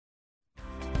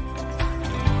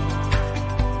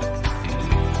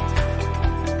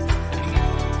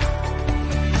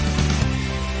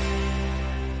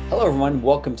Hello, everyone.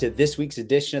 Welcome to this week's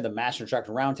edition of the Master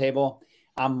Instructor Roundtable.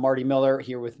 I'm Marty Miller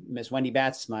here with Miss Wendy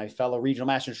Batts, my fellow regional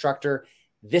master instructor.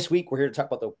 This week, we're here to talk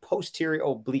about the posterior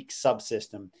oblique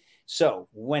subsystem. So,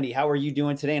 Wendy, how are you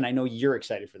doing today? And I know you're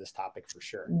excited for this topic for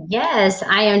sure. Yes,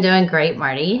 I am doing great,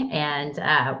 Marty, and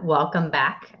welcome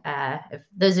back. If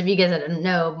those of you guys that don't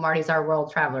know, Marty's our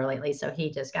world traveler lately, so he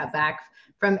just got back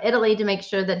from Italy to make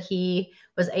sure that he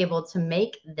was able to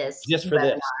make this Just for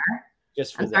webinar. this.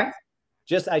 Just for I'm this. sorry?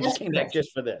 I just came back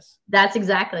just for this. That's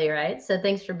exactly right. So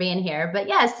thanks for being here. But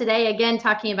yes, today again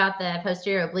talking about the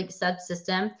posterior oblique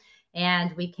subsystem,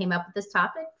 and we came up with this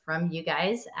topic from you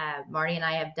guys. Marty and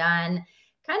I have done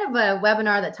kind of a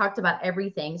webinar that talked about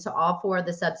everything, so all four of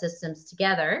the subsystems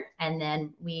together, and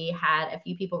then we had a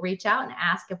few people reach out and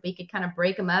ask if we could kind of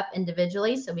break them up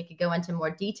individually so we could go into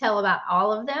more detail about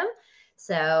all of them.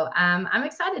 So I'm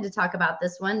excited to talk about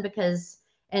this one because,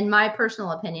 in my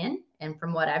personal opinion, and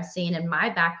from what I've seen in my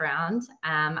background,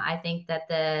 I think that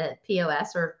the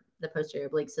POS, or the posterior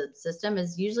oblique subsystem,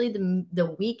 is usually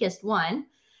the weakest one,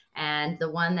 and the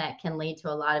one that can lead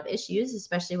to a lot of issues,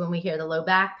 especially when we hear the low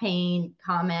back pain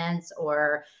comments,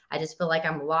 or I just feel like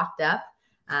I'm locked up.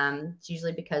 It's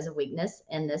usually because of weakness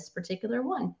in this particular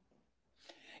one.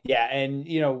 Yeah, and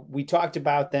we talked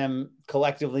about them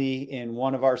collectively in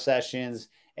one of our sessions.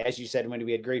 As you said, Wendy,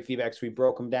 we had great feedback, so we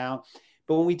broke them down.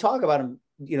 But when we talk about them,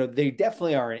 they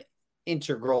definitely are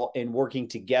integral in working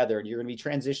together. And you're going to be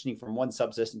transitioning from one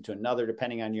subsystem to another,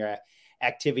 depending on your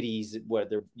activities,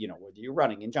 whether you're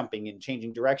running and jumping and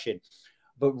changing direction.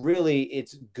 But really,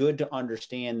 it's good to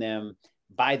understand them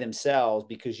by themselves,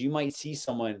 because you might see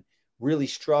someone really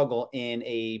struggle in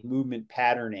a movement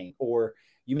patterning, or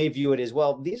you may view it as,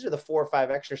 well, these are the 4 or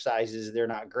 5 exercises they're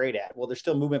not great at. Well, they're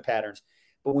still movement patterns.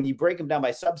 But when you break them down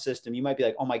by subsystem, you might be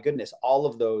like, oh my goodness, all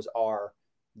of those are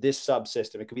this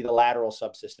subsystem. It could be the lateral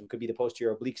subsystem, it could be the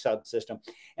posterior oblique subsystem.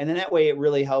 And then that way it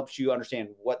really helps you understand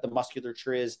what the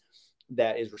musculature is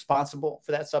that is responsible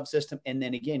for that subsystem. And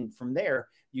then again, from there,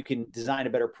 you can design a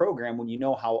better program when you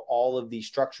know how all of these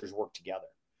structures work together.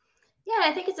 Yeah,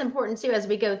 I think it's important too as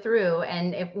we go through,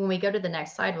 and when we go to the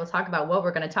next slide, we'll talk about what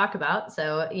we're going to talk about.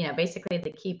 So, basically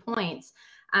the key points.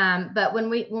 But when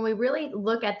we really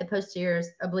look at the posterior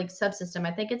oblique subsystem,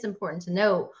 I think it's important to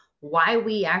note why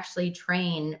we actually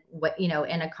train in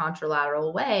a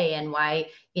contralateral way, and why,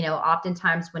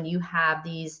 oftentimes when you have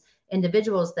these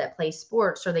individuals that play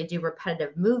sports or they do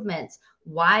repetitive movements,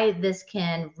 why this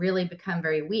can really become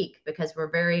very weak, because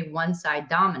we're very one side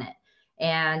dominant.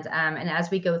 And as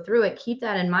we go through it, keep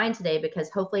that in mind today, because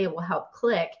hopefully it will help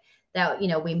click that,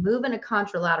 we move in a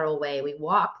contralateral way, we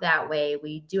walk that way,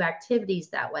 we do activities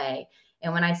that way.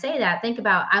 And when I say that, think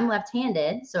about, I'm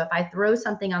left-handed. So if I throw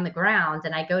something on the ground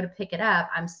and I go to pick it up,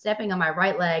 I'm stepping on my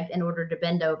right leg in order to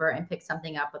bend over and pick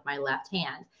something up with my left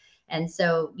hand. And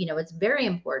so, it's very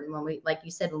important when we, like you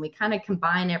said, when we kind of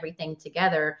combine everything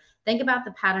together, think about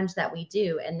the patterns that we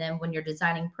do. And then when you're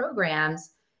designing programs,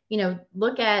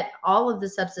 look at all of the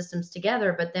subsystems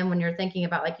together. But then when you're thinking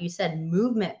about, like you said,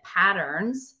 movement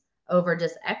patterns over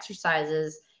just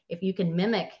exercises, if you can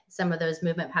mimic some of those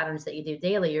movement patterns that you do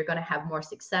daily, you're going to have more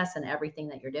success in everything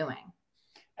that you're doing.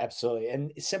 Absolutely.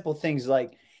 And simple things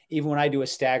like, even when I do a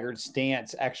staggered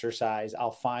stance exercise, I'll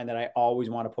find that I always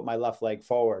want to put my left leg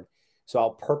forward. So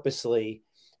I'll purposely,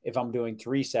 if I'm doing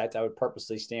 3 sets, I would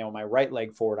purposely stand with my right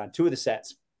leg forward on 2 of the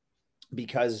sets,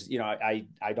 because,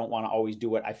 I don't want to always do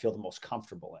what I feel the most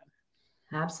comfortable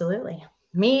in. Absolutely.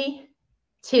 Me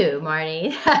too,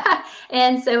 Marty.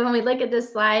 And so when we look at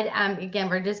this slide, again,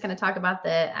 we're just going to talk about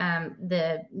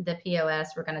the POS.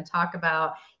 We're going to talk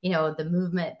about, the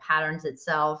movement patterns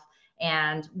itself.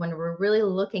 And when we're really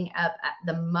looking up at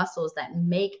the muscles that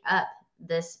make up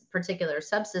this particular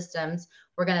subsystems,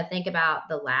 we're going to think about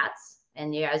the lats.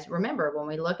 And you guys remember, when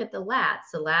we look at the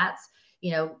lats,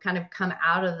 kind of come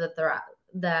out of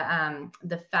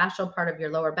the fascial part of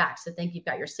your lower back. So think you've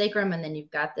got your sacrum, and then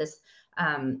you've got this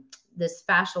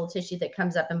fascial tissue that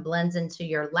comes up and blends into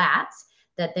your lats,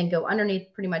 that then go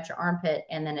underneath pretty much your armpit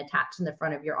and then attach in the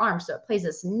front of your arm. So it plays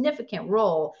a significant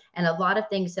role in a lot of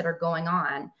things that are going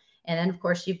on. And then, of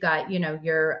course, you've got,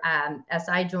 your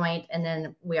SI joint. And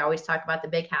then we always talk about the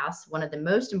big house, one of the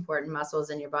most important muscles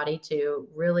in your body to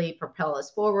really propel us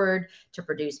forward, to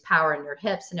produce power in your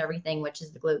hips and everything, which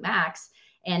is the glute max.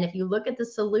 And if you look at the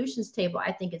solutions table,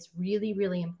 I think it's really,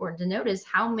 really important to notice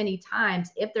how many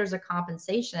times, if there's a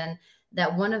compensation,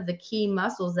 that one of the key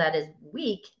muscles that is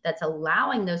weak, that's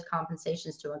allowing those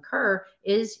compensations to occur,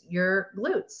 is your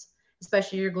glutes,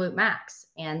 especially your glute max.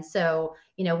 And so,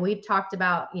 we've talked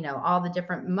about, all the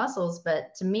different muscles,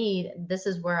 but to me, this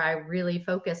is where I really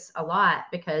focus a lot,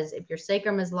 because if your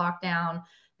sacrum is locked down,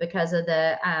 because of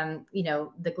the,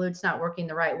 the glutes not working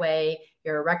the right way.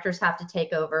 Your erectors have to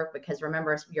take over because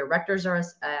remember, your erectors are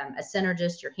a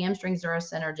synergist, your hamstrings are a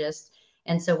synergist.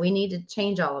 And so we need to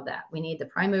change all of that. We need the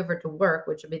prime mover to work,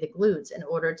 which would be the glutes, in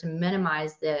order to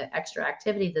minimize the extra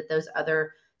activity that those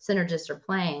other synergists are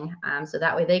playing. So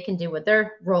that way they can do what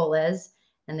their role is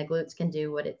and the glutes can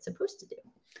do what it's supposed to do.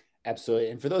 Absolutely.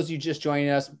 And for those of you just joining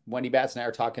us, Wendy Batts and I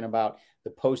are talking about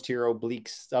the posterior oblique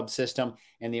subsystem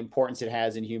and the importance it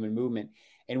has in human movement.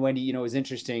 And Wendy, it was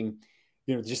interesting,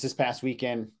 just this past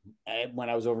weekend when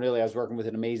I was over in Italy, I was working with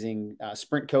an amazing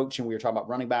sprint coach, and we were talking about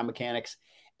running biomechanics.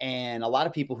 And a lot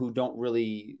of people who don't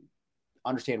really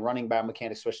understand running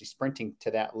biomechanics, especially sprinting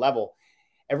to that level,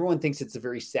 everyone thinks it's a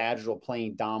very sagittal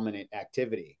plane dominant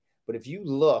activity. But if you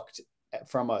looked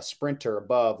from a sprinter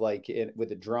above,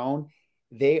 with a drone,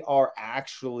 they are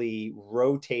actually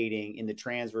rotating in the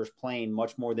transverse plane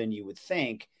much more than you would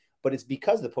think, but it's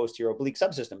because of the posterior oblique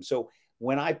subsystem. So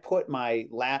when I put my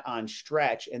lat on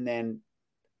stretch and then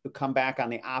come back on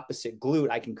the opposite glute,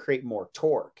 I can create more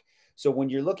torque. So when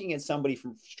you're looking at somebody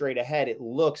from straight ahead, it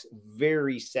looks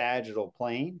very sagittal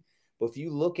plane. But if you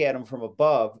look at them from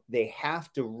above, they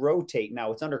have to rotate.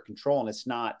 Now it's under control and it's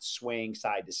not swaying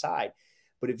side to side.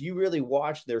 But if you really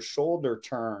watch their shoulder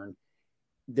turn,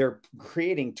 they're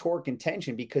creating torque and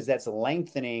tension because that's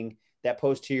lengthening that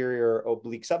posterior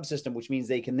oblique subsystem, which means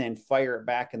they can then fire it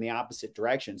back in the opposite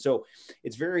direction. So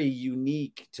it's very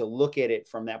unique to look at it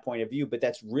from that point of view, but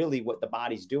that's really what the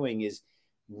body's doing, is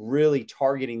really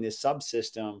targeting this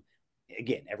subsystem.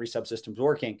 Again, every subsystem's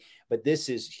working, but this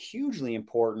is hugely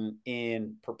important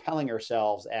in propelling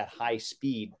ourselves at high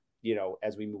speed,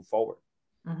 as we move forward.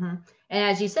 Mm-hmm. And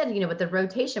as you said, with the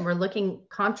rotation, we're looking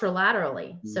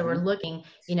contralaterally. Mm-hmm. So we're looking,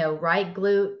 right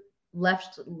glute,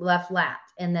 left lat,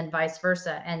 and then vice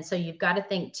versa. And so you've got to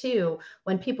think too,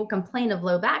 when people complain of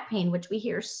low back pain, which we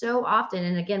hear so often.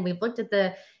 And again, we've looked at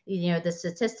the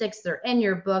statistics, they're in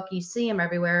your book, you see them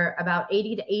everywhere. About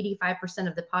 80 to 85%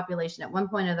 of the population at one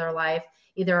point of their life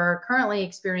either are currently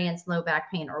experience low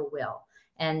back pain or will.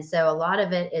 And so a lot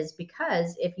of it is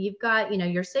because if you've got,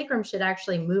 your sacrum should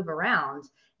actually move around.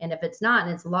 And if it's not,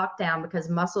 and it's locked down because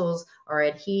muscles are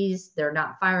adhesed, they're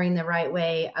not firing the right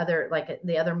way.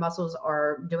 The other muscles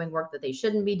are doing work that they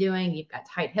shouldn't be doing. You've got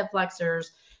tight hip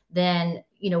flexors. Then,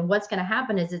 what's going to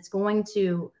happen is it's going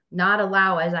to not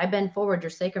allow, as I bend forward,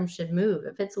 your sacrum should move.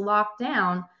 If it's locked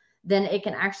down, then it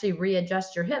can actually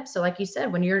readjust your hips. So like you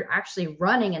said, when you're actually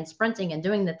running and sprinting and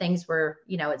doing the things where,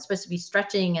 it's supposed to be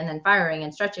stretching and then firing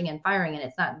and stretching and firing, and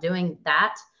it's not doing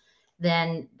that,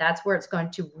 then that's where it's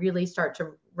going to really start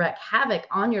to wreak havoc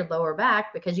on your lower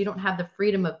back, because you don't have the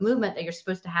freedom of movement that you're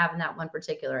supposed to have in that one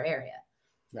particular area.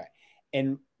 Right.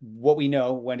 And what we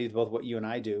know, Wendy, both what you and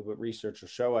I do, but research will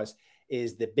show us,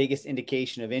 is the biggest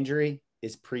indication of injury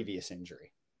is previous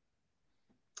injury.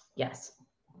 Yes.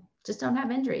 Just don't have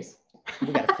injuries.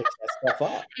 We got to fix that stuff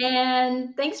up.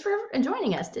 And thanks for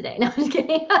joining us today. No, I'm just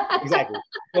kidding. Exactly.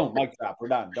 Boom, mic drop. We're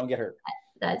done. Don't get hurt.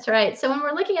 That's right. So when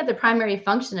we're looking at the primary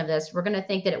function of this, we're going to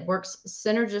think that it works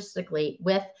synergistically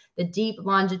with the deep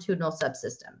longitudinal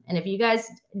subsystem. And if you guys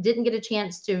didn't get a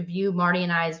chance to view Marty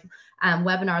and I's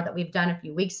webinar that we've done a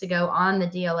few weeks ago on the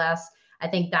DLS, I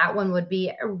think that one would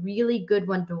be a really good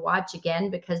one to watch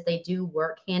again, because they do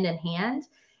work hand in hand.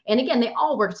 And again, they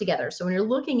all work together. So when you're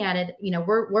looking at it,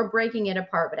 we're breaking it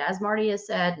apart. But as Marty has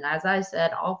said, and as I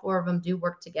said, all four of them do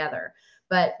work together.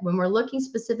 But when we're looking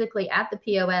specifically at the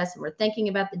POS and we're thinking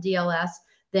about the DLS,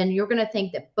 then you're going to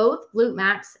think that both glute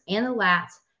max and the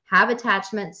lats have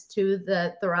attachments to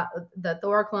the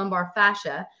thoracolumbar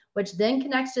fascia, which then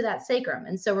connects to that sacrum.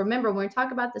 And so remember, when we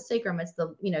talk about the sacrum, it's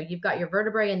you've got your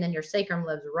vertebrae and then your sacrum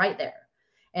lives right there.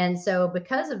 And so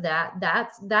because of that,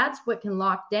 that's what can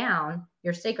lock down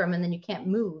your sacrum, and then you can't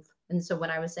move. And so when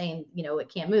I was saying,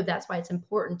 it can't move, that's why it's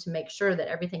important to make sure that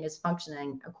everything is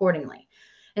functioning accordingly.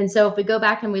 And so if we go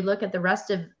back and we look at the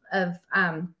rest of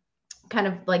kind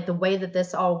of like the way that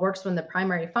this all works when the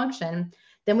primary function,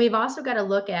 then we've also got to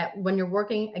look at when you're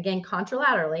working, again,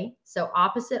 contralaterally. So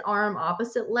opposite arm,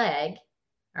 opposite leg.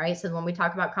 All right. So when we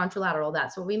talk about contralateral,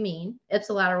 that's what we mean.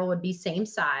 Ipsilateral would be same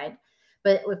side.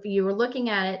 But if you were looking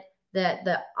at it,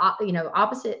 the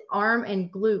opposite arm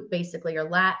and glute, basically, or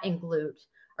lat and glute,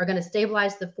 are going to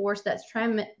stabilize the force that's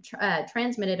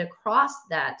transmitted across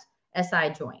that SI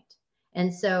joint.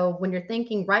 And so when you're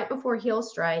thinking right before heel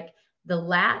strike, the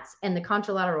lats and the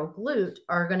contralateral glute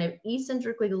are going to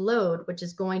eccentrically load, which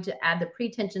is going to add the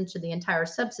pretension to the entire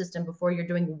subsystem before you're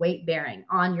doing weight bearing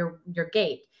on your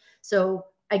gait. So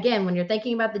again, when you're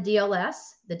thinking about the DLS,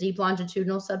 the deep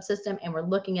longitudinal subsystem, and we're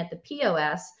looking at the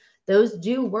POS, those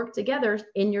do work together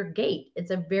in your gait.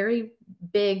 It's a very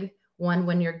big one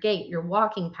when your gait, your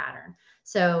walking pattern.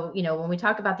 So, when we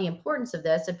talk about the importance of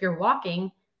this, if you're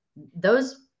walking,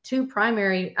 those two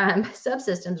primary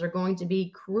subsystems are going to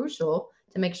be crucial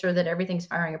to make sure that everything's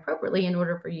firing appropriately in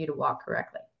order for you to walk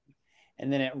correctly.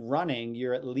 And then at running,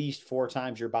 you're at least 4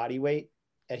 times your body weight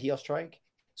at heel strike.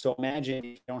 So imagine if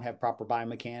you don't have proper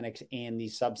biomechanics and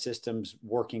these subsystems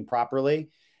working properly,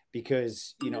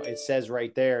 because it says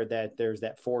right there that there's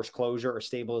that force closure or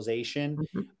stabilization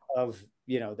of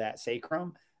that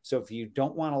sacrum. So if you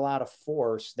don't want a lot of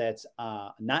force that's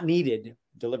not needed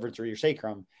delivered through your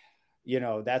sacrum,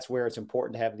 that's where it's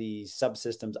important to have these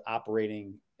subsystems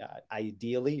operating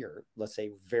ideally, or let's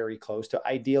say very close to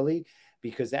ideally,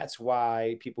 because that's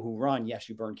why people who run, yes,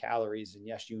 you burn calories and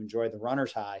yes, you enjoy the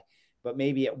runner's high, but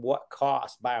maybe at what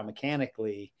cost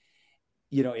biomechanically,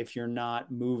 if you're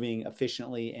not moving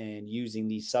efficiently and using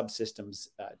these subsystems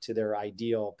to their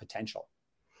ideal potential.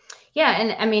 Yeah.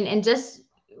 And I mean, and just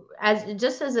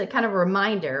as a kind of a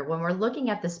reminder, when we're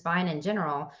looking at the spine in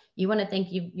general, you want to think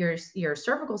your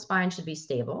cervical spine should be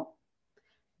stable,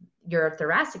 your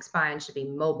thoracic spine should be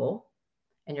mobile,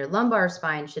 and your lumbar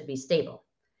spine should be stable.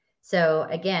 So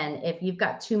again, if you've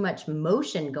got too much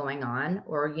motion going on,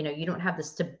 or you don't have the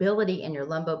stability in your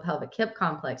lumbopelvic hip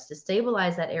complex to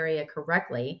stabilize that area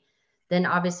correctly, then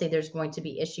obviously there's going to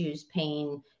be issues,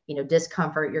 pain,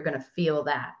 discomfort. You're going to feel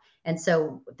that. And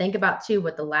so think about too,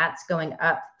 with the lats going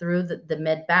up through the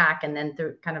mid back and then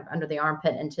through kind of under the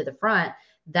armpit into the front,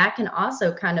 that can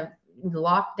also kind of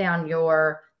lock down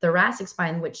your thoracic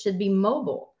spine, which should be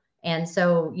mobile. And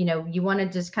so, you want to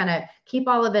just kind of keep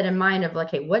all of it in mind of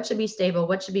like, hey, what should be stable?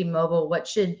 What should be mobile? What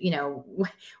should,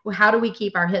 how do we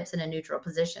keep our hips in a neutral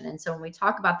position? And so when we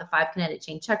talk about the 5 kinetic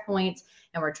chain checkpoints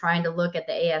and we're trying to look at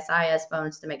the ASIS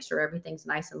bones to make sure everything's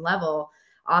nice and level,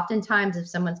 oftentimes if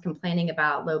someone's complaining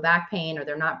about low back pain or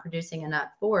they're not producing enough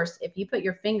force, if you put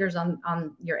your fingers on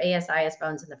your ASIS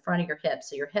bones in the front of your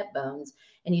hips, so your hip bones,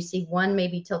 and you see one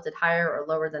maybe tilted higher or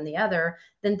lower than the other,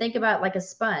 then think about like a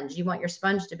sponge. You want your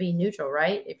sponge to be neutral,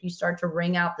 right? If you start to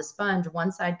wring out the sponge,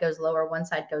 one side goes lower, one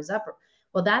side goes up.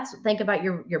 Well, think about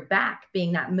your back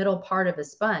being that middle part of a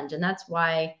sponge. And that's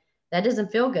why that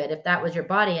doesn't feel good if that was your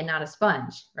body and not a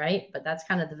sponge, right? But that's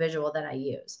kind of the visual that I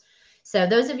use. So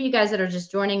those of you guys that are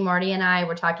just joining, Marty and I,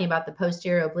 we're talking about the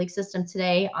posterior oblique system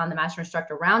today on the Master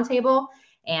Instructor Roundtable.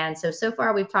 And so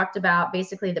far we've talked about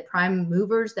basically the prime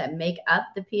movers that make up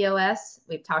the POS.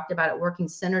 We've talked about it working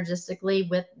synergistically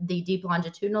with the deep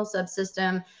longitudinal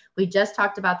subsystem. We just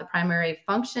talked about the primary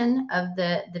function of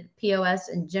the POS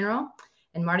in general.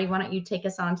 And Marty, why don't you take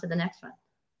us on to the next one?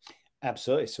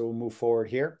 Absolutely. So we'll move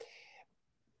forward here.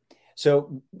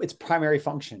 So it's primary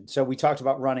function. So we talked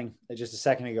about running just a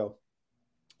second ago.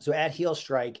 So at heel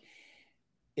strike,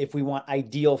 if we want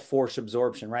ideal force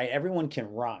absorption, right? Everyone can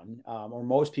run, or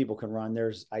most people can run.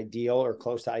 There's ideal or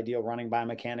close to ideal running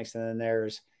biomechanics, and then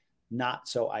there's not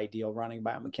so ideal running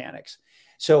biomechanics.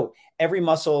 So every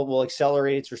muscle will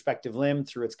accelerate its respective limb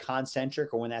through its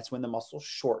concentric, or when the muscle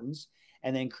shortens,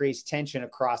 and then creates tension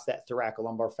across that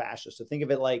thoracolumbar fascia. So think of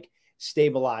it like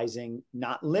stabilizing,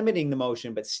 not limiting the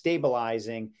motion, but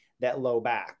stabilizing that low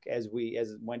back. As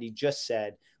Wendy just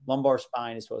said, lumbar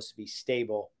spine is supposed to be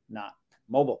stable, not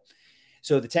mobile.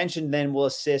 So the tension then will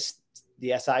assist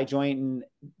the SI joint. And,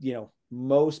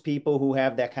 most people who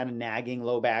have that kind of nagging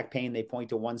low back pain, they point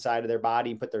to one side of their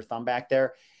body and put their thumb back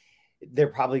there. They're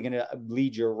probably going to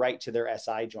lead you right to their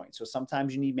SI joint. So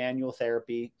sometimes you need manual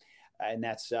therapy. And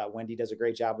that's Wendy does a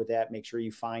great job with that. Make sure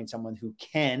you find someone who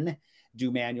can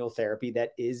do manual therapy.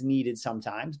 That is needed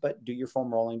sometimes, but do your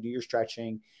foam rolling, do your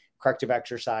stretching, corrective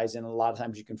exercise, and a lot of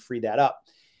times you can free that up.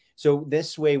 So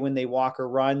this way, when they walk or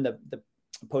run, the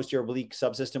posterior oblique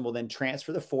subsystem will then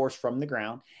transfer the force from the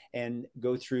ground and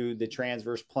go through the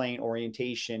transverse plane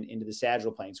orientation into the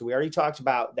sagittal plane. So we already talked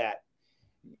about that.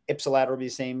 Ipsilateral will be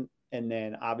the same. And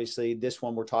then obviously this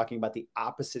one, we're talking about the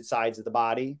opposite sides of the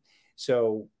body.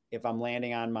 So if I'm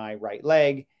landing on my right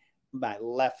leg, my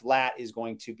left lat is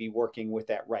going to be working with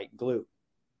that right glute.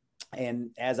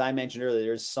 And as I mentioned earlier,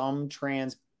 there's some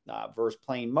transverse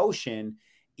plane motion,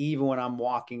 even when I'm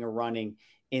walking or running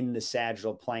in the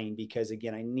sagittal plane, because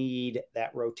again, I need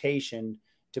that rotation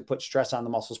to put stress on the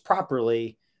muscles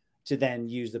properly to then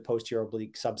use the posterior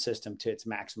oblique subsystem to its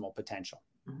maximal potential.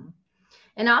 Mm-hmm.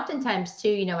 And oftentimes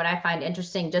too, what I find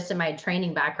interesting just in my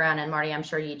training background, and Marty, I'm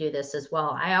sure you do this as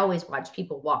well. I always watch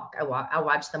people walk. I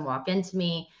watch them walk into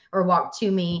me, or walk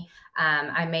to me.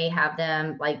 I may have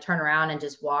them like turn around and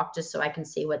just walk just so I can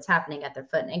see what's happening at their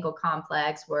foot and ankle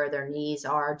complex, where their knees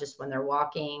are just when they're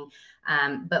walking.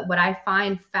 But what I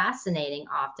find fascinating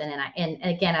often, and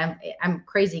again, I'm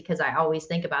crazy because I always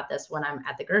think about this when I'm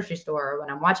at the grocery store or when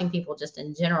I'm watching people just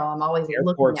in general. I'm always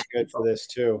looking at good people. For this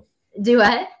too. Do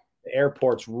what? The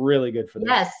airport's really good for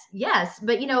this. Yes.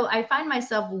 But, I find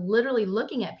myself literally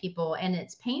looking at people, and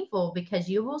it's painful because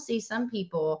you will see some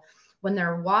people when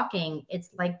they're walking, it's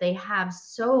like they have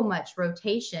so much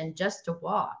rotation just to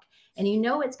walk. And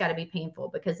it's got to be painful,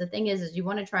 because the thing is you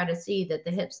want to try to see that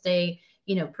the hips stay,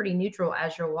 pretty neutral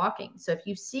as you're walking. So if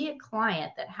you see a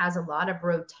client that has a lot of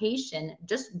rotation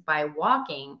just by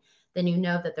walking, then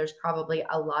that there's probably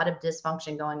a lot of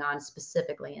dysfunction going on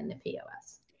specifically in the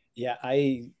POS. Yeah,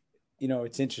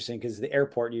 it's interesting because the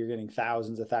airport, you're getting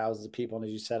thousands of people. And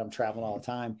as you said, I'm traveling all the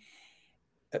time.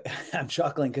 I'm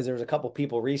chuckling because there was a couple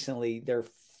people recently, their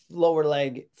lower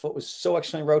leg foot was so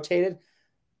extremely rotated.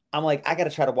 I'm like, I got to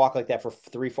try to walk like that for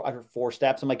 4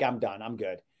 steps. I'm like, I'm done. I'm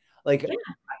good. Like,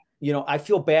 yeah. I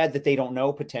feel bad that they don't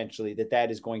know potentially that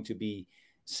is going to be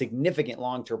significant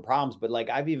long-term problems. But like,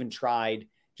 I've even tried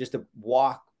just to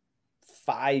walk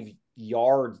 5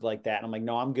 yards like that. And I'm like,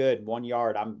 no, I'm good. 1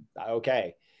 yard. I'm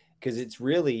okay. Because it's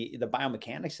really, the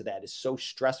biomechanics of that is so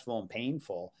stressful and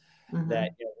painful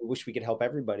that we wish we could help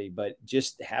everybody. But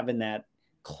just having that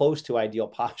close to ideal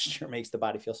posture makes the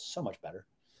body feel so much better.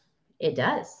 It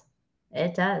does.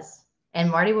 It does. And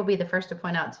Marty will be the first to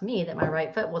point out to me that my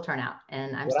right foot will turn out,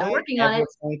 and I'm still working on it.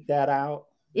 Point that out.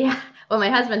 Yeah. Well, my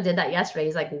husband did that yesterday.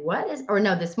 He's like,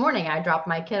 this morning I dropped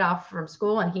my kid off from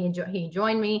school, and he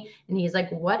joined me, and he's like,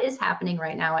 what is happening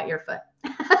right now at your foot?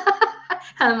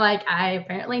 I'm like, I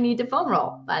apparently need to foam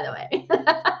roll, by the way.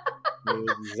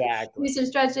 Exactly. Do some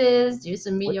stretches, do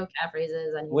some medial calf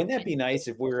raises. Wouldn't that be nice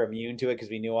if we were immune to it because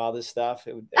we knew all this stuff?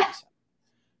 It would be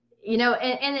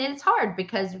and it's hard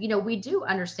because, we do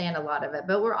understand a lot of it,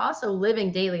 but we're also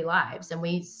living daily lives, and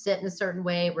we sit in a certain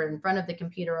way. We're in front of the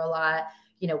computer a lot.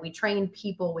 We train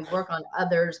people, we work on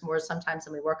others more sometimes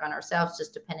than we work on ourselves,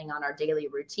 just depending on our daily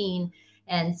routine.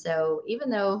 And so even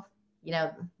though,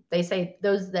 they say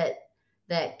those that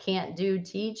can't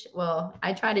teach, well,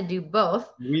 I try to do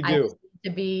both. We do. I just need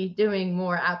to be doing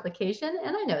more application,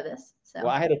 and I know this. So.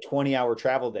 Well, I had a 20-hour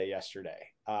travel day yesterday.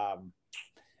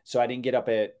 So I didn't get up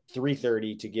at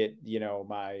 3:30 to get,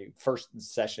 my first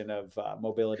session of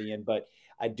mobility in, but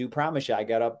I do promise you, I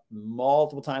got up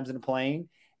multiple times in the plane,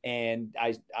 and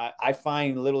I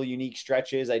find little unique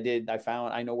stretches. I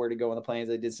know where to go on the planes.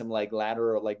 I did some like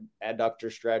lateral, like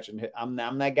adductor stretch, and I'm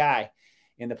that guy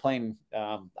in the plane.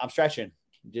 I'm stretching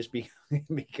just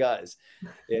because.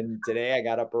 And today I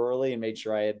got up early and made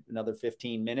sure I had another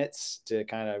 15 minutes to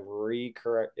kind of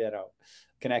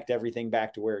connect everything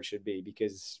back to where it should be,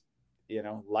 because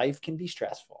life can be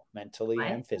stressful mentally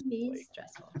and physically.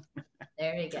 Stressful.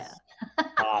 There you go.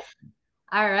 Awesome.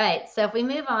 All right. So if we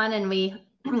move on and we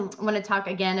want to talk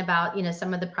again about,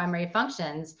 some of the primary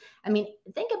functions. I mean,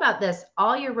 think about this,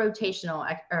 all your rotational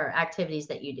activities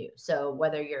that you do. So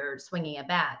whether you're swinging a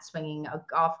bat, swinging a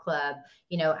golf club,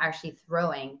 actually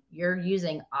throwing, you're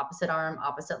using opposite arm,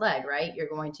 opposite leg, right? You're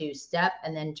going to step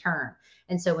and then turn.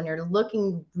 And so when you're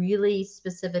looking really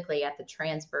specifically at the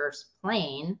transverse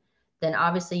plane, then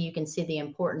obviously you can see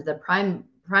the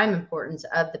prime importance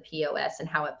of the POS and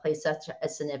how it plays such a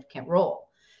significant role.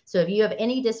 So if you have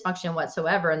any dysfunction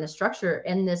whatsoever in the structure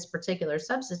in this particular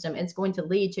subsystem, it's going to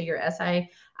lead to your SI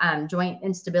joint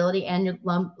instability and your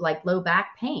low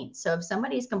back pain. So if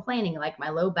somebody's complaining like my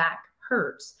low back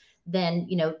hurts, then,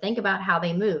 think about how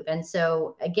they move. And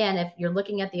so again, if you're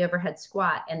looking at the overhead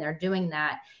squat and they're doing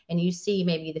that, and you see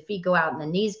maybe the feet go out and the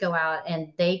knees go out,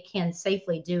 and they can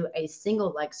safely do a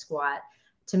single leg squat,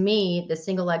 to me, the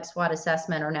single leg squat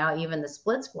assessment, or now even the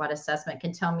split squat assessment,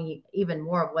 can tell me even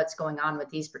more of what's going on with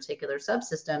these particular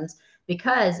subsystems.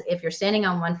 Because if you're standing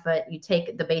on one foot, you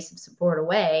take the base of support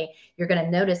away, you're going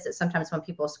to notice that sometimes when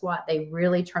people squat, they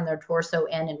really turn their torso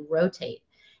in and rotate.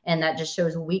 And that just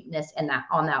shows weakness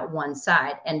on that one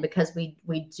side. And because we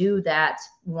do that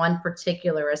one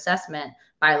particular assessment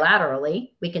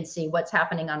bilaterally, we can see what's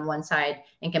happening on one side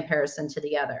in comparison to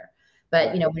the other.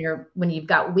 But when you've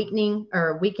got weakening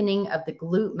of the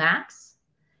glute max,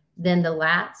 then the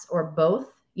lats, or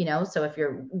both, so if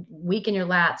you're weak in your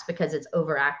lats because it's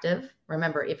overactive,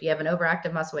 remember, if you have an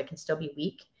overactive muscle, it can still be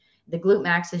weak. The glute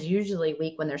max is usually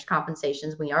weak when there's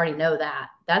compensations. We already know that.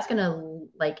 That's going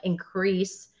to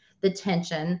increase the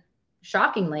tension,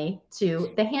 shockingly,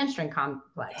 to the hamstring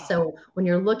complex. So when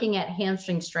you're looking at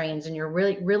hamstring strains and you're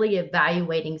really, really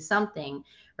evaluating something,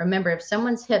 remember, if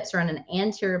someone's hips are in an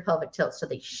anterior pelvic tilt, so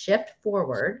they shift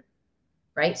forward,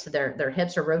 right? So their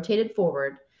hips are rotated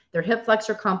forward. Their hip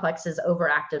flexor complex is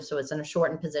overactive, so it's in a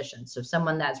shortened position. So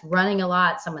someone that's running a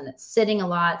lot, someone that's sitting a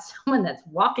lot, someone that's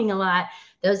walking a lot,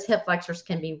 those hip flexors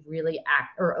can be really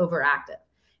overactive.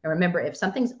 And remember, if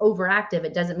something's overactive,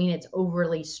 it doesn't mean it's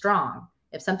overly strong.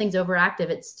 If something's overactive,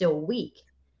 it's still weak.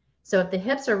 So if the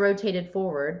hips are rotated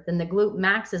forward, then the glute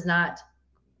max is not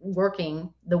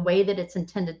working the way that it's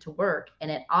intended to work.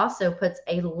 And it also puts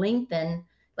a lengthen,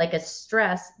 like a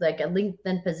stress, like a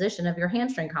lengthened position of your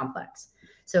hamstring complex.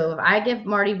 So if I give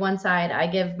Marty one side, I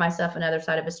give myself another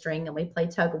side of a string, and we play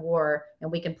tug of war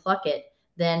and we can pluck it,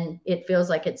 then it feels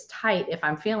like it's tight if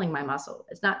I'm feeling my muscle.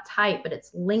 It's not tight, but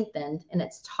it's lengthened and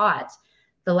it's taut.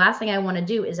 The last thing I want to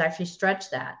do is actually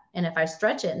stretch that. And if I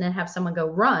stretch it and then have someone go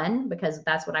run because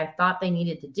that's what I thought they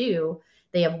needed to do,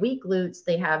 they have weak glutes,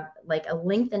 they have like a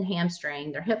lengthened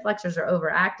hamstring, their hip flexors are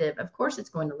overactive. Of course, it's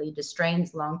going to lead to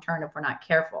strains long term if we're not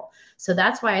careful. So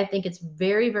that's why I think it's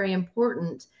very, very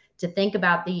important to think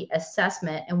about the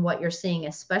assessment and what you're seeing,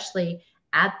 especially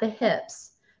at the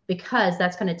hips, because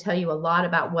that's going to tell you a lot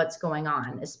about what's going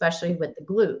on, especially with the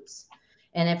glutes.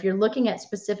 And if you're looking at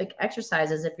specific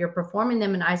exercises, if you're performing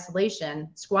them in isolation,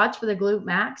 squats for the glute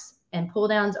max and pull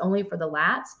downs only for the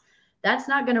lats, that's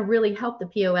not going to really help the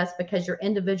POS because you're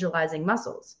individualizing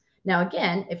muscles. Now,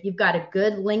 again, if you've got a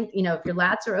good length, if your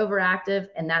lats are overactive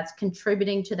and that's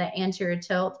contributing to the anterior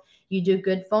tilt, you do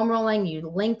good foam rolling, you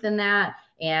lengthen that,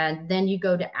 and then you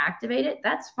go to activate it,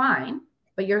 that's fine,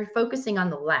 but you're focusing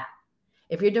on the lat.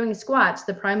 If you're doing squats,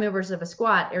 the prime movers of a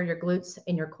squat are your glutes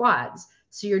and your quads.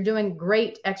 So you're doing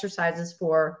great exercises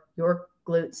for your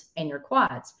glutes and your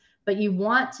quads, but you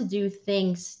want to do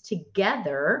things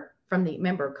together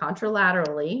remember,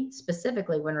 contralaterally,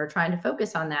 specifically when we're trying to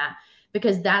focus on that,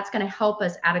 because that's going to help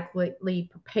us adequately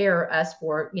prepare us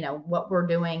for, what we're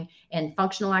doing in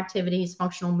functional activities,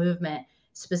 functional movement,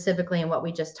 specifically in what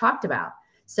we just talked about.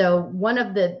 So one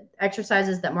of the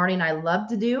exercises that Marty and I love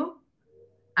to do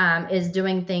is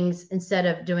doing things, instead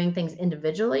of doing things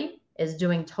individually, is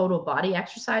doing total body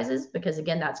exercises, because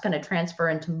again, that's going to transfer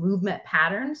into movement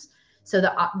patterns. So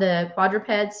the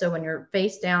quadrupeds, so when you're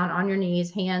face down on your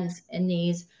knees, hands and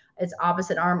knees, it's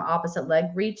opposite arm, opposite leg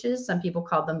reaches. Some people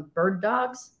call them bird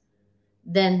dogs.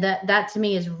 Then that to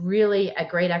me is really a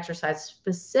great exercise,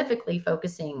 specifically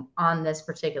focusing on this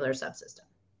particular subsystem.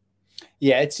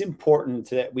 Yeah, it's important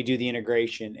that we do the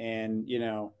integration. And,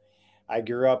 I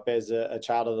grew up as a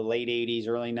child of the late 80s,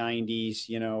 early 90s,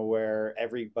 where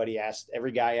every guy asked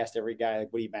every guy,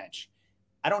 like, what do you bench?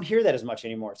 I don't hear that as much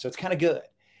anymore. So it's kind of good.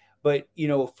 But,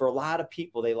 for a lot of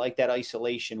people, they like that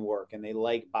isolation work and they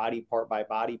like body part by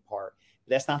body part. But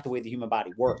that's not the way the human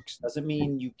body works. Doesn't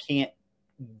mean you can't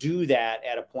do that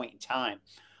at a point in time.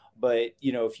 But,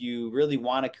 if you really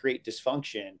want to create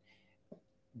dysfunction,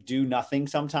 do nothing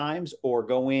sometimes, or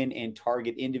go in and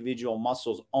target individual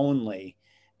muscles only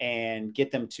and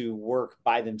get them to work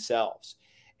by themselves.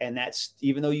 And that's,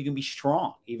 even though you can be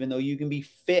strong, even though you can be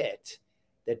fit,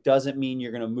 that doesn't mean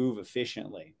you're going to move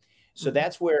efficiently. So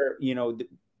that's where,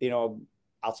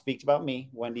 I'll speak about me.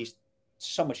 Wendy's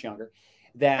so much younger,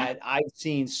 that I've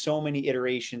seen so many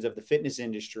iterations of the fitness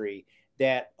industry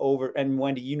that and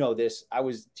Wendy, this, I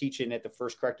was teaching at the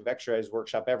first corrective exercise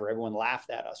workshop ever. Everyone laughed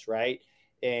at us, right?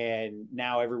 And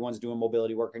now everyone's doing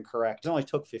mobility work and correct. It only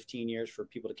took 15 years for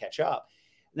people to catch up.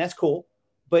 And that's cool.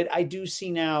 But I do see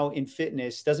now in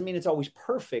fitness, doesn't mean it's always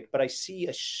perfect, but I see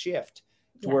a shift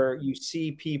to where you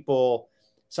see people,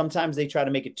 sometimes they try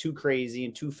to make it too crazy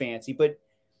and too fancy, but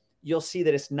you'll see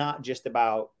that it's not just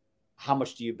about how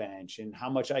much do you bench and how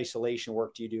much isolation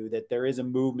work do you do, that there is a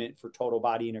movement for total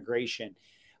body integration.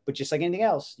 But just like anything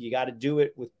else, you got to do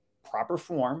it with proper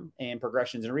form and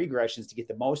progressions and regressions to get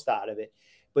the most out of it.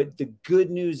 But the good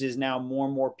news is now more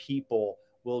and more people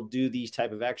will do these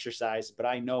type of exercises. But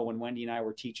I know when Wendy and I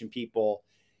were teaching people,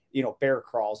 bear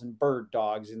crawls and bird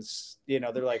dogs, and,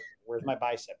 they're like, where's my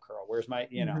bicep curl? Where's my,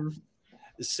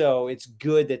 So it's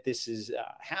good that this is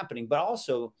happening. But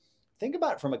also think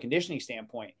about it from a conditioning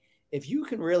standpoint. If you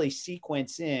can really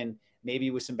sequence in,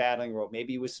 maybe with some battling rope,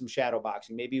 maybe with some shadow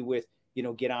boxing, maybe with,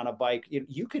 get on a bike,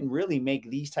 you can really make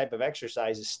these type of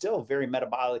exercises still very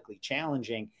metabolically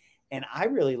challenging. And I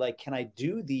really like, can I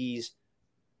do these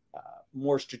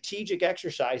more strategic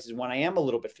exercises when I am a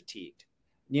little bit fatigued,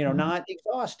 not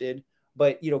exhausted,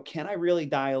 but, can I really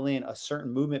dial in a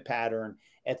certain movement pattern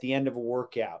at the end of a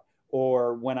workout,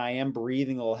 or when I am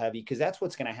breathing a little heavy? Because that's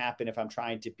what's going to happen if I'm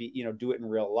trying to do it in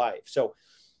real life. So,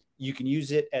 You can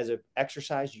use it as an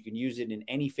exercise. You can use it in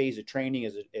any phase of training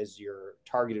as your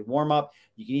targeted warm up.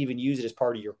 You can even use it as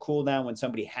part of your cool down when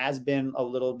somebody has been a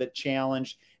little bit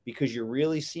challenged, because you're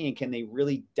really seeing, can they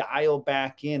really dial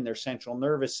back in their central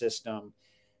nervous system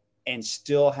and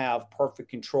still have perfect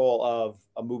control of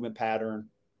a movement pattern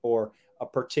or a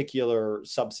particular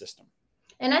subsystem.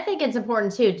 And I think it's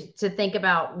important too to think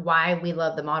about why we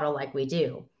love the model like we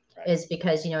do. Right. Is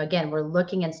because, again, we're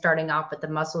looking and starting off with the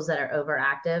muscles that are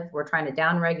overactive. We're trying to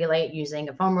downregulate using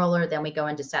a foam roller. Then we go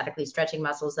into statically stretching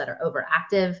muscles that are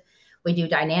overactive. We do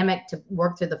dynamic to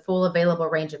work through the full available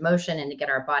range of motion and to get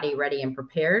our body ready and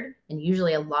prepared. And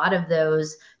usually a lot of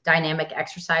those dynamic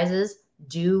exercises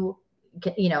do,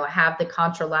 have the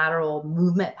contralateral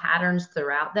movement patterns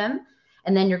throughout them.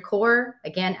 And then your core,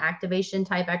 again, activation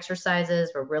type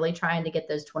exercises. We're really trying to get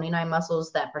those 29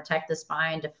 muscles that protect the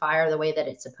spine to fire the way that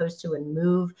it's supposed to and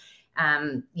move,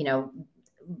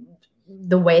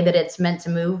 the way that it's meant to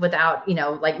move without,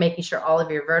 like making sure all of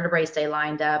your vertebrae stay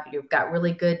lined up. You've got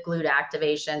really good glute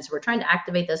activation. So we're trying to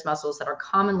activate those muscles that are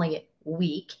commonly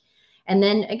weak. And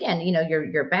then again,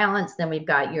 your balance, then we've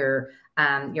got your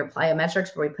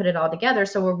plyometrics where we put it all together.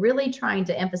 So we're really trying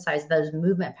to emphasize those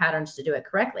movement patterns to do it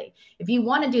correctly. If you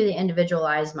want to do the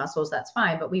individualized muscles, that's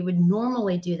fine, but we would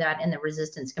normally do that in the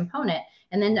resistance component.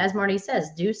 And then, as Marty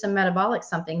says, do some metabolic,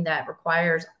 something that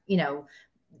requires,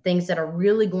 things that are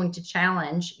really going to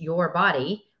challenge your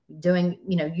body, doing,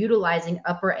 utilizing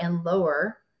upper and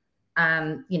lower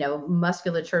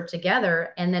musculature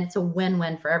together. And then it's a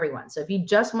win-win for everyone. So if you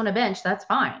just want to bench, that's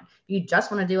fine. If you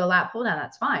just want to do a lat pull down,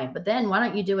 that's fine. But then why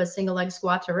don't you do a single leg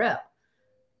squat to row?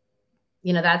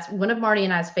 That's one of Marty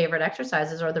and I's favorite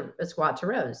exercises, are the squat to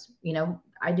rows.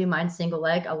 I do mine single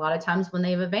leg a lot of times when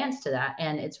they've advanced to that,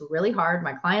 and it's really hard.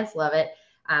 My clients love it.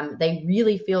 They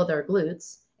really feel their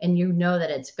glutes, and that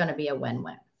it's going to be a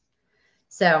win-win.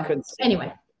 So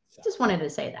anyway, just wanted to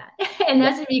say that. And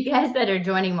those of you guys that are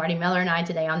joining Marty Miller and I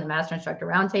today on the Master Instructor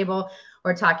Roundtable,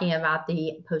 we're talking about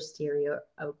the posterior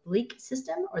oblique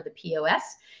system, or the POS.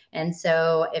 And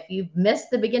so if you've missed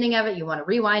the beginning of it, you want to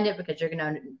rewind it, because you're going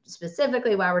to know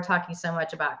specifically why we're talking so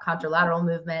much about contralateral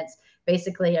movements,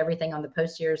 basically everything on the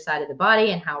posterior side of the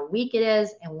body and how weak it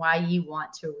is, and why you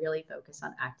want to really focus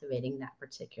on activating that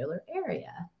particular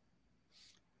area.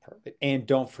 Perfect. And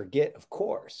don't forget, of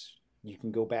course, you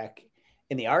can go back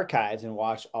in the archives and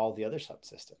watch all the other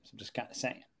subsystems. I'm just kind of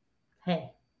saying.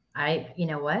 Hey, you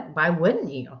know what? Why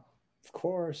wouldn't you? Of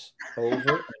course,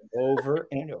 over and over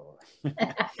and over.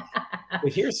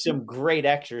 But here's some great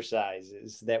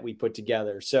exercises that we put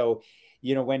together. So,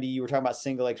 Wendy, you were talking about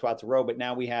single leg squat to row, but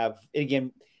now we have,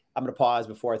 again, I'm going to pause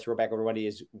before I throw it back over to Wendy,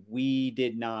 is we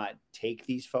did not take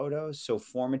these photos. So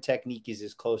form and technique is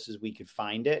as close as we could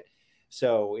find it.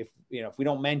 So if we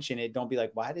don't mention it, don't be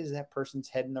like, why is that person's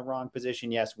head in the wrong position?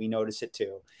 Yes, we notice it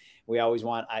too. We always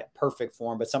want perfect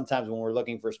form, but sometimes when we're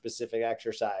looking for a specific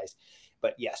exercise,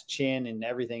 but yes, chin and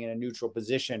everything in a neutral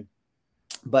position.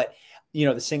 But,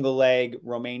 the single leg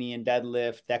Romanian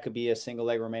deadlift, that could be a single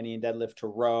leg Romanian deadlift to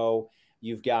row.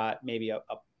 You've got maybe a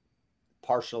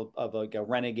partial of like a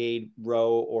renegade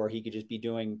row, or he could just be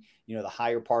doing, the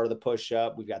higher part of the push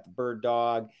up. We've got the bird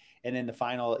dog. And then the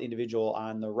final individual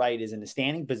on the right is in the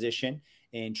standing position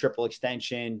in triple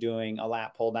extension, doing a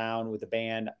lat pull down with a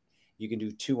band. You can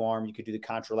do 2-arm. You could do the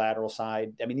contralateral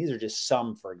side. I mean, these are just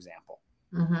some, for example.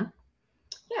 Mm-hmm.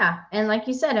 Yeah. And like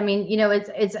you said, I mean,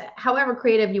 it's however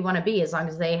creative you want to be, as long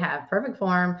as they have perfect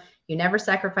form. You never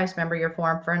sacrifice, remember, your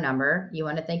form for a number. You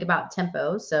want to think about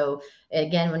tempo. So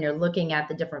again, when you're looking at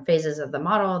the different phases of the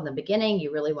model in the beginning,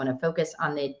 you really want to focus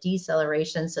on the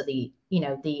deceleration. So the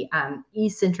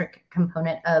eccentric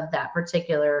component of that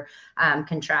particular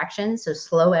contraction. So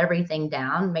slow everything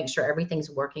down, make sure everything's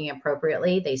working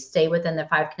appropriately. They stay within the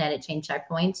 5 kinetic chain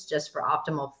checkpoints just for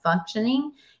optimal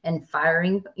functioning and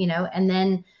firing, and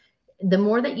then the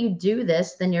more that you do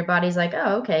this, then your body's like,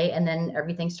 oh, okay. And then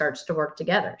everything starts to work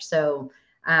together. So,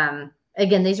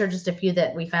 again, these are just a few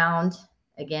that we found.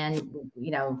 Again,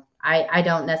 I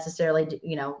don't necessarily,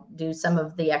 do some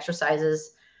of the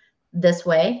exercises this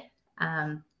way.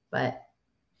 But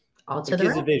all to the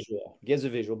right. Gives a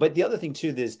visual. But the other thing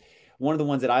too, is one of the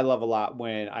ones that I love a lot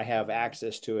when I have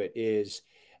access to it is,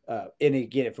 and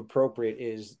again, if appropriate,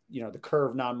 is, the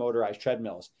curved non-motorized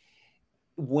treadmills.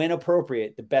 When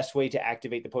appropriate, the best way to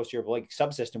activate the posterior oblique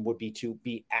subsystem would be to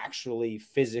be actually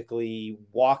physically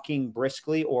walking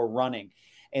briskly or running.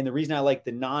 And the reason I like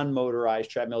the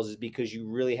non-motorized treadmills is because you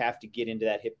really have to get into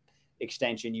that hip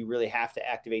extension. You really have to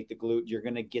activate the glute. You're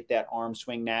going to get that arm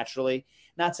swing naturally.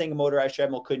 Not saying a motorized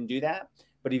treadmill couldn't do that,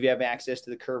 but if you have access to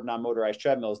the curved non-motorized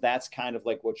treadmills, that's kind of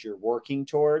like what you're working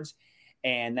towards.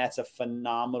 And that's a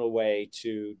phenomenal way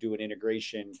to do an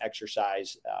integration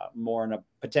exercise, more in a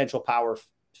potential power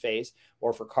phase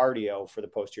or for cardio for the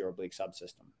posterior oblique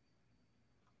subsystem.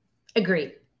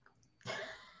 Agreed.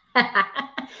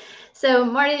 So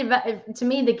Marty, to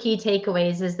me, the key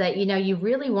takeaways is that, you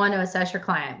really want to assess your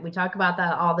client. We talk about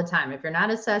that all the time. If you're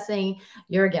not assessing,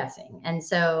 you're guessing. And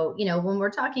so, when we're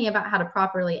talking about how to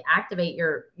properly activate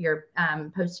your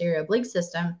posterior oblique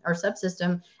system or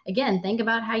subsystem, again, think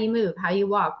about how you move, how you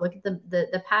walk, look at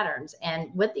the patterns. And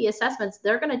with the assessments,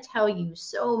 they're going to tell you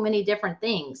so many different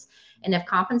things. And if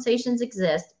compensations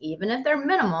exist, even if they're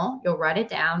minimal, you'll write it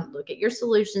down, look at your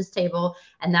solutions table,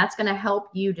 and that's going to help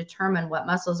you determine what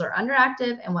muscles are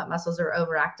underactive and what muscles are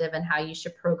overactive and how you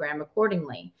should program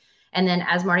accordingly. And then,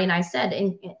 as Marty and I said,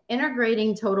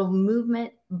 integrating total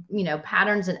movement,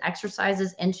 patterns and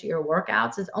exercises into your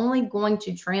workouts is only going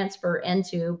to transfer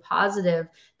into positive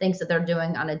things that they're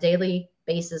doing on a daily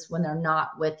basis when they're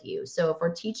not with you. So if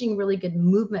we're teaching really good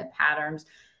movement patterns,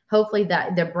 hopefully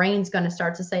that their brain's going to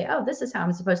start to say, oh, this is how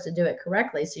I'm supposed to do it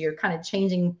correctly. So you're kind of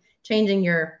changing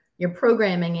your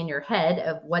programming in your head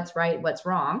of what's right, what's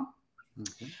wrong.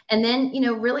 Mm-hmm. And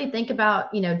then, really think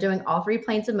about, doing all three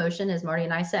planes of motion, as Marty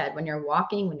and I said, when you're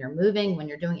walking, when you're moving, when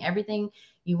you're doing everything,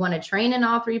 you want to train in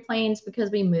all three planes because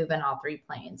we move in all three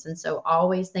planes. And so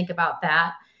always think about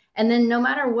that. And then no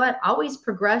matter what, always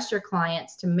progress your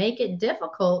clients to make it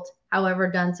difficult, however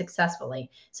done successfully.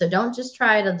 So don't just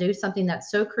try to do something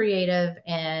that's so creative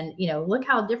and, look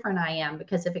how different I am,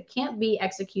 because if it can't be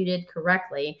executed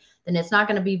correctly, then it's not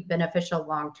going to be beneficial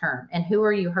long-term. And who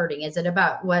are you hurting? Is it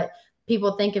about what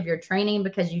people think of your training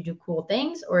because you do cool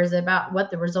things, or is it about what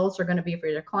the results are going to be for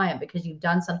your client because you've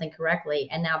done something correctly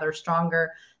and now they're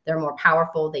stronger, they're more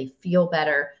powerful, they feel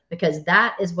better? Because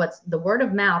that is what's the word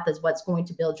of mouth is what's going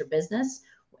to build your business,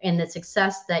 and the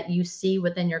success that you see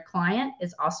within your client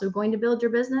is also going to build your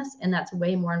business. And that's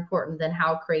way more important than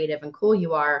how creative and cool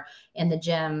you are in the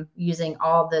gym using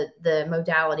all the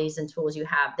modalities and tools you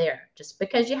have there. Just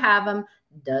because you have them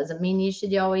doesn't mean you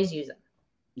should always use them.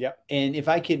 Yep. And if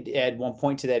I could add one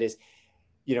point to that is,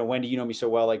 Wendy, you know me so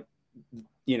well, like,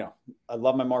 I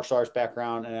love my martial arts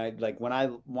background. And I like when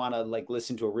I want to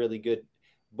listen to a really good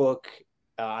book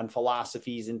on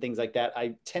philosophies and things like that,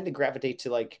 I tend to gravitate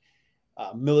to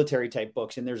military type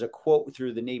books. And there's a quote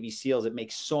through the Navy SEALs that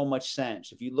makes so much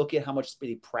sense. If you look at how much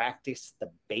they practice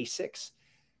the basics,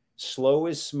 slow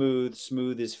is smooth,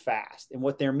 smooth is fast. And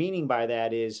what they're meaning by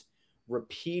that is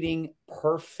repeating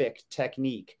perfect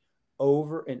technique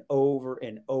over and over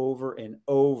and over and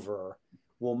over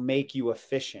will make you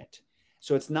efficient.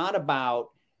 So it's not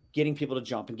about getting people to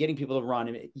jump and getting people to run.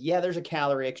 And yeah, there's a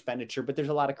calorie expenditure, but there's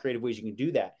a lot of creative ways you can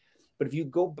do that. But if you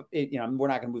go, we're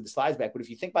not going to move the slides back, but if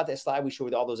you think about that slide we showed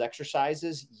with all those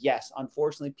exercises, yes,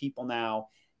 unfortunately, people now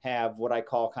have what I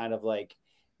call kind of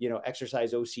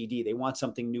exercise OCD. They want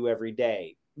something new every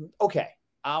day. Okay,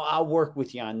 I'll work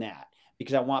with you on that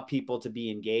because I want people to be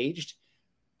engaged.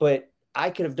 But I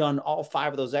could have done all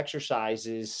 5 of those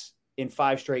exercises in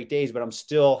 5 straight days, but I'm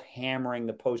still hammering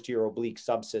the posterior oblique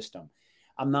subsystem.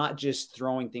 I'm not just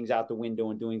throwing things out the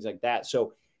window and doing things like that.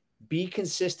 So be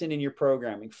consistent in your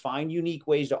programming. Find unique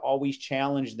ways to always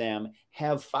challenge them.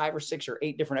 Have 5 or 6 or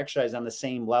 8 different exercises on the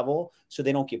same level so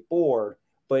they don't get bored.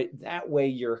 But that way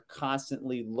you're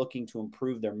constantly looking to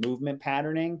improve their movement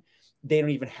patterning. They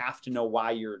don't even have to know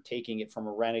why you're taking it from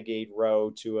a renegade row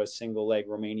to a single leg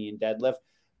Romanian deadlift,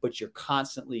 but you're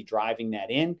constantly driving that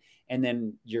in. And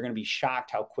then you're going to be shocked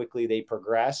how quickly they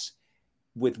progress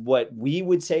with what we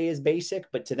would say is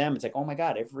basic. But to them, it's like, oh my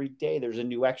God, every day there's a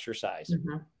new exercise.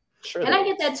 Mm-hmm. Sure. And I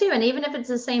get that too. And even if it's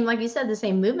the same, like you said, the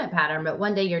same movement pattern, but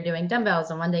one day you're doing dumbbells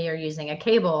and one day you're using a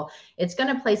cable, it's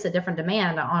going to place a different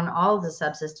demand on all of the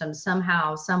subsystems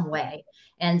somehow, some way.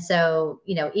 And so,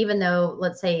 even though,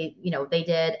 let's say, they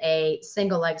did a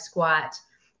single leg squat,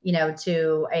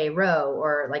 to a row,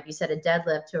 or like you said, a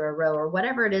deadlift to a row, or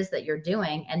whatever it is that you're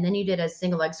doing. And then you did a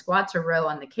single leg squat to row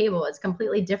on the cable. It's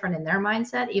completely different in their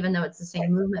mindset, even though it's the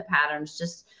same movement patterns,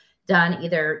 just done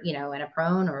either, in a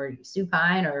prone or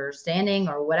supine or standing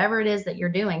or whatever it is that you're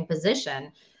doing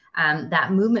position.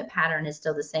 That movement pattern is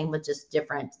still the same with just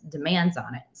different demands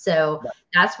on it. So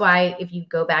that's why if you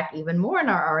go back even more in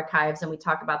our archives and we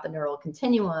talk about the neural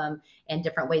continuum and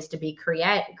different ways to be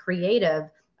creative,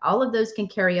 all of those can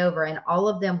carry over and all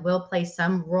of them will play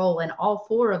some role in all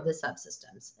 4 of the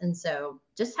subsystems. And so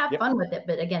just have fun with it.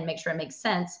 But again, make sure it makes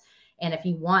sense. And if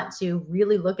you want to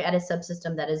really look at a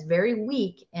subsystem that is very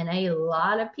weak in a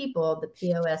lot of people, the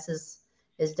POS is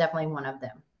definitely one of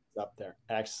them. Up there.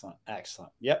 Excellent.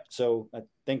 Excellent. Yep. So I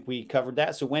think we covered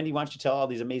that. So Wendy, why don't you tell all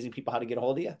these amazing people how to get a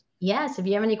hold of you? Yes, if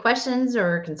you have any questions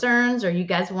or concerns, or you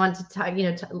guys want to talk,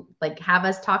 like have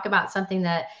us talk about something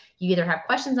that you either have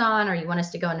questions on or you want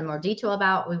us to go into more detail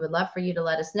about, we would love for you to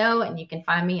let us know. And you can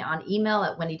find me on email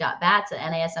at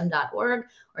wendy.bats@nasm.org,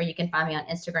 or you can find me on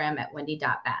Instagram at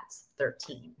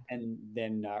wendy.bats13. And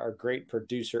then our great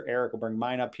producer, Eric, will bring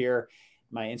mine up here.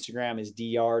 My Instagram is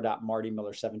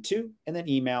dr.martymiller72, and then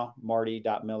email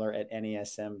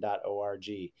marty.miller@nasm.org.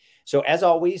 So as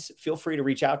always, feel free to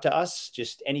reach out to us,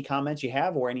 just any comments you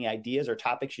have or any ideas or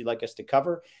topics you'd like us to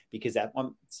cover, because that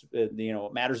one,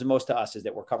 what matters the most to us is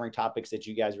that we're covering topics that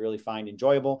you guys really find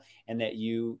enjoyable and that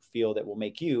you feel that will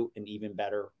make you an even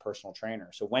better personal trainer.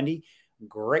 So Wendy,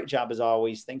 great job as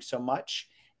always. Thanks so much.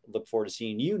 Look forward to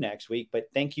seeing you next week, but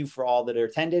thank you for all that are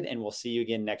attended, and we'll see you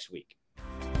again next week.